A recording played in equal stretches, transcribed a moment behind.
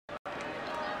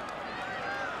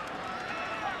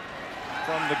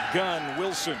From the gun,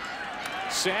 Wilson.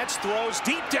 Sets, throws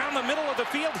deep down the middle of the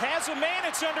field, has a man,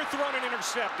 it's underthrown and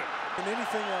intercepted. And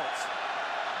anything else.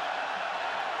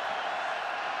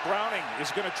 Browning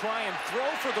is going to try and throw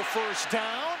for the first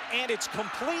down, and it's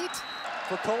complete.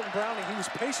 For Colton Browning, he was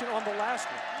patient on the last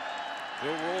one.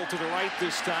 He'll roll to the right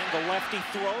this time. The lefty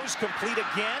throws, complete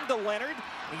again to Leonard.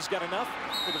 He's got enough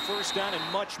for the first down and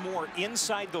much more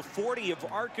inside the 40 of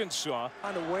Arkansas.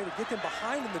 Find a way to get them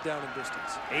behind in the down and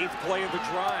distance. 8th play of the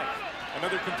drive.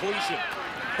 Another completion.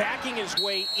 Backing his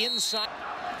way inside.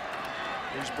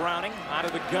 Here's Browning out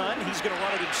of the gun. He's going to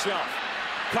run it himself.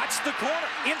 Cuts the corner.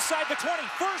 Inside the 20.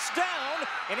 First down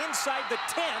and inside the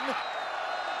 10.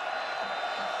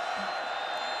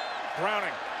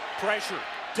 Browning. Pressure.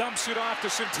 Dumps it off to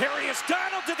Centarius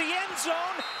Donald to the end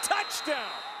zone. Touchdown.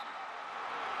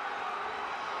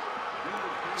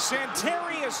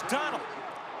 Centarius Donald.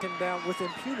 Came down with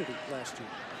impunity last year.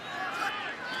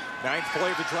 9th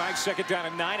play of the drive, 2nd down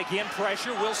and 9. Again,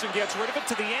 pressure. Wilson gets rid of it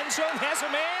to the end zone. Has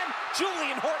a man.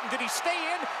 Julian Horton, did he stay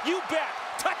in? You bet.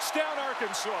 Touchdown,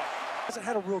 Arkansas. Hasn't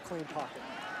had a real clean pocket.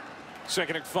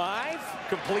 2nd and 5.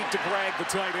 Complete to Greg, the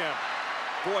tight end.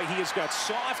 Boy, he has got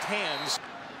soft hands.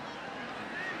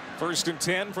 1st and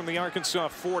 10 from the Arkansas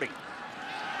 40.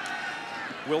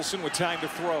 Wilson with time to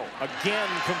throw. Again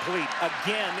complete.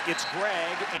 Again, it's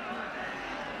Greg.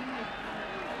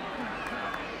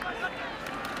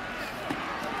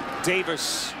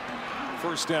 Davis,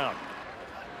 first down.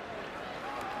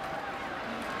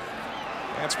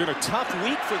 That's been a tough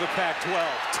week for the Pac-12.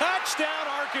 Touchdown,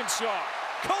 Arkansas.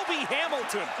 Kobe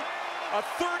Hamilton. A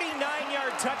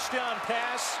 39-yard touchdown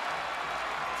pass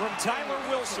from Tyler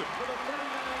Wilson.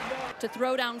 To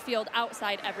throw downfield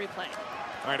outside every play.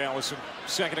 All right, Allison,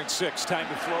 2nd and 6. Time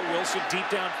to throw. Wilson deep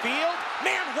downfield.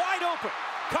 Man wide open.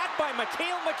 Caught by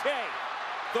Mikhail McKay.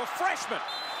 The freshman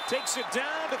takes it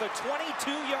down to the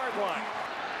 22-yard line.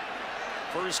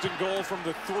 1st and goal from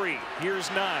the 3. Here's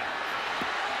 9.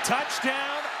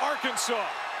 Touchdown, Arkansas.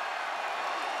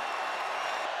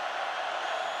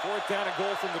 4th down and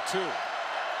goal from the 2.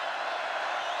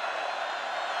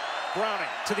 Browning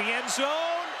to the end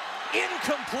zone.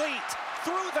 Incomplete.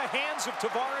 Through the hands of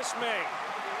Tavares May.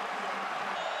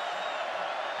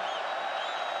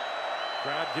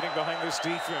 Crowd getting behind this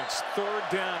defense. 3rd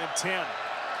down and 10.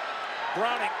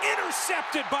 Browning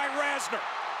intercepted by Rasner.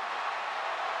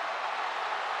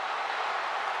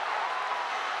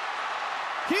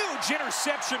 Huge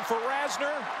interception for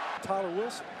Rasner. Tyler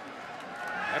Wilson.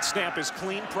 That snap is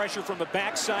clean. Pressure from the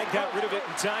backside. Got rid of it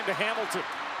in time to Hamilton.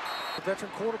 The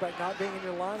veteran quarterback not being in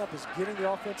your lineup is getting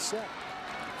the offense set.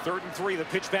 3rd and 3. The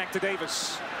pitch back to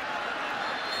Davis.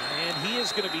 And he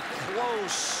is going to be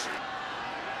close.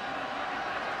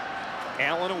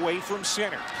 Allen away from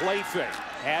center. Play fake.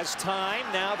 Has time.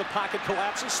 Now the pocket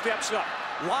collapses. Steps up.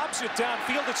 Lobs it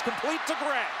downfield. It's complete to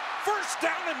Greg. First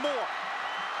down and more.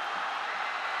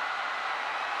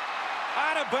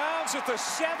 Out of bounds at the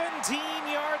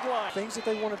 17-yard line. Things that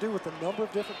they want to do with a number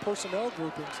of different personnel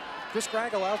groupings. Chris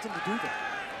Greg allows them to do that.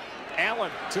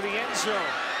 Allen to the end zone.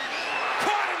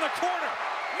 Caught in the corner.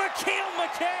 Mikhail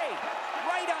McKay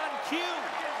right on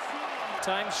cue.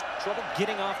 Times trouble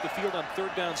getting off the field on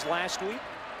 3rd downs last week.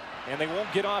 And they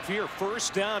won't get off here.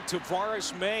 First down,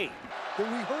 Tavares May. That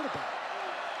we heard about.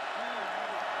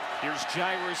 Here's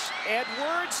Jairus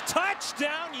Edwards.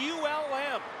 Touchdown,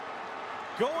 ULM.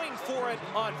 Going for it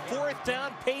on 4th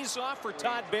down. Pays off for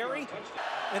Todd Berry.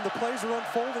 And the plays are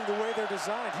unfolding the way they're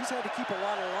designed. He's had to keep a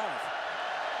lot alive.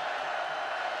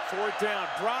 4th down.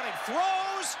 Browning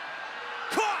throws.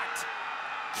 Caught.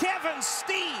 Kevin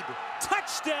Steed.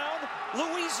 Touchdown,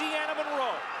 Louisiana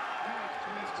Monroe.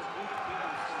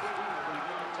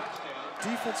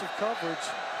 Defensive coverage,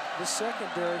 the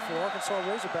secondary for Arkansas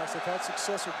Razorbacks have had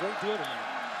success a great deal tonight.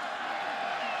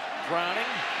 Browning,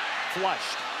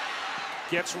 flushed.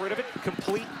 Gets rid of it,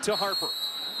 complete to Harper.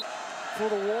 For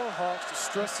the Warhawks to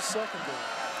stress the secondary.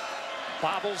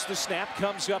 Bobbles the snap,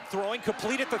 comes up throwing,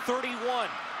 complete at the 31.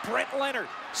 Brett Leonard,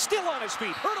 still on his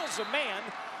feet, hurdles a man.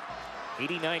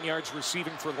 89 yards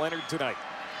receiving for Leonard tonight.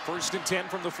 1st and 10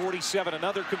 from the 47.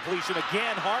 Another completion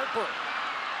again. Harper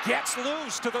gets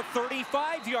loose to the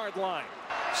 35-yard line.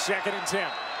 2nd and 10.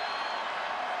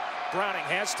 Browning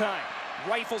has time.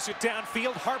 Rifles it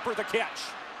downfield. Harper the catch.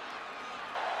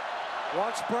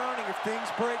 Watch Browning if things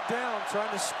break down,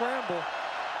 trying to scramble.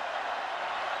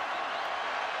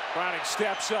 Browning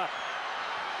steps up.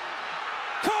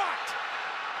 Caught!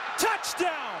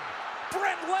 Touchdown!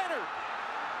 Brent Leonard!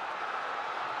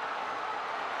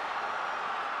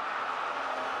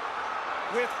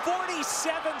 With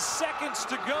 47 seconds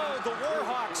to go, the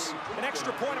Warhawks an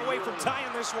extra point away from tying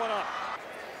this one up.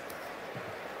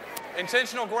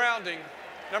 Intentional grounding,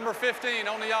 number 15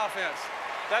 on the offense.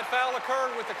 That foul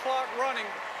occurred with the clock running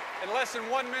and less than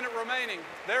 1 minute remaining.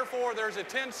 Therefore, there's a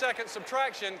 10-second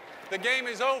subtraction. The game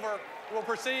is over. We'll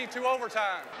proceed to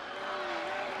overtime.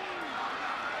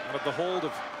 Out of the hold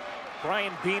of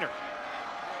Brian Beener.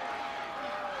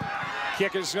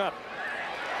 Kick is up.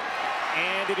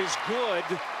 And it is good.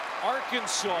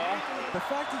 Arkansas. The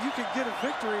fact that you can get a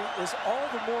victory is all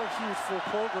the more huge for a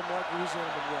program like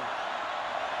Louisiana Monroe.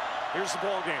 Here's the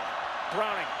ball game.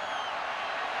 Browning.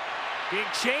 Being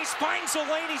chased, finds a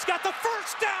lane. He's got the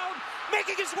first down,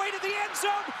 making his way to the end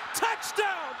zone.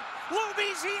 Touchdown!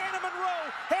 Louisiana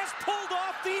Monroe has pulled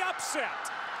off the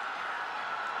upset.